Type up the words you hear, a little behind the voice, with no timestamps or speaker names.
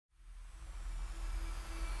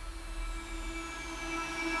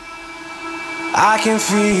I can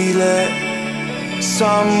feel it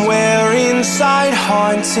somewhere inside,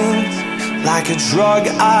 haunting, like a drug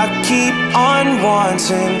I keep on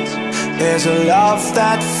wanting. There's a love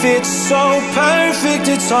that fits so perfect,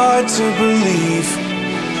 it's hard to believe.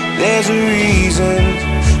 There's a reason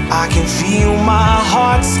I can feel my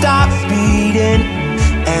heart stop beating,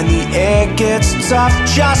 and the air gets tough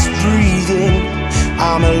just breathing.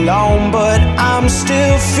 I'm alone, but I'm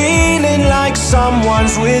still feeling like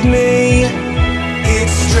someone's with me.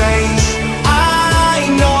 It's strange, I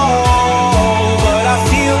know, but I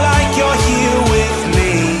feel like you're here with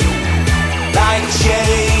me, like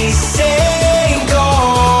chasing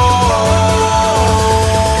ghosts.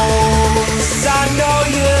 I know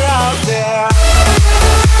you're out there.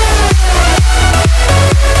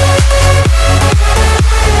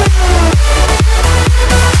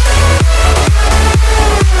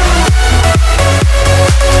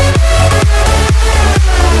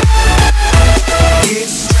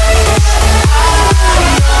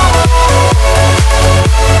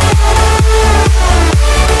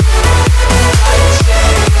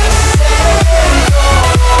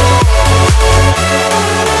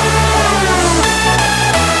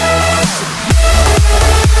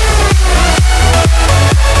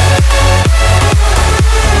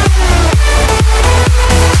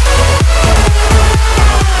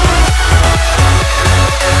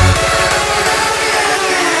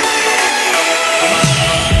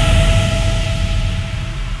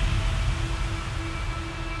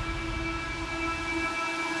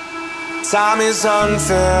 Time is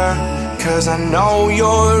unfair, 'cause I know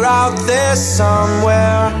you're out there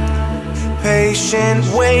somewhere, patient,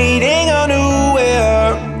 waiting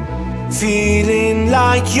unaware, feeling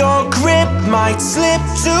like your grip might slip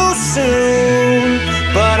too soon.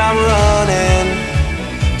 But I'm running,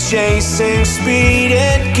 chasing speed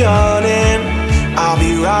and gunning. I'll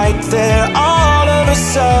be right there all of a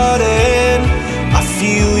sudden. I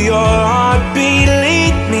feel your heartbeat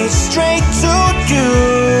lead me straight to you.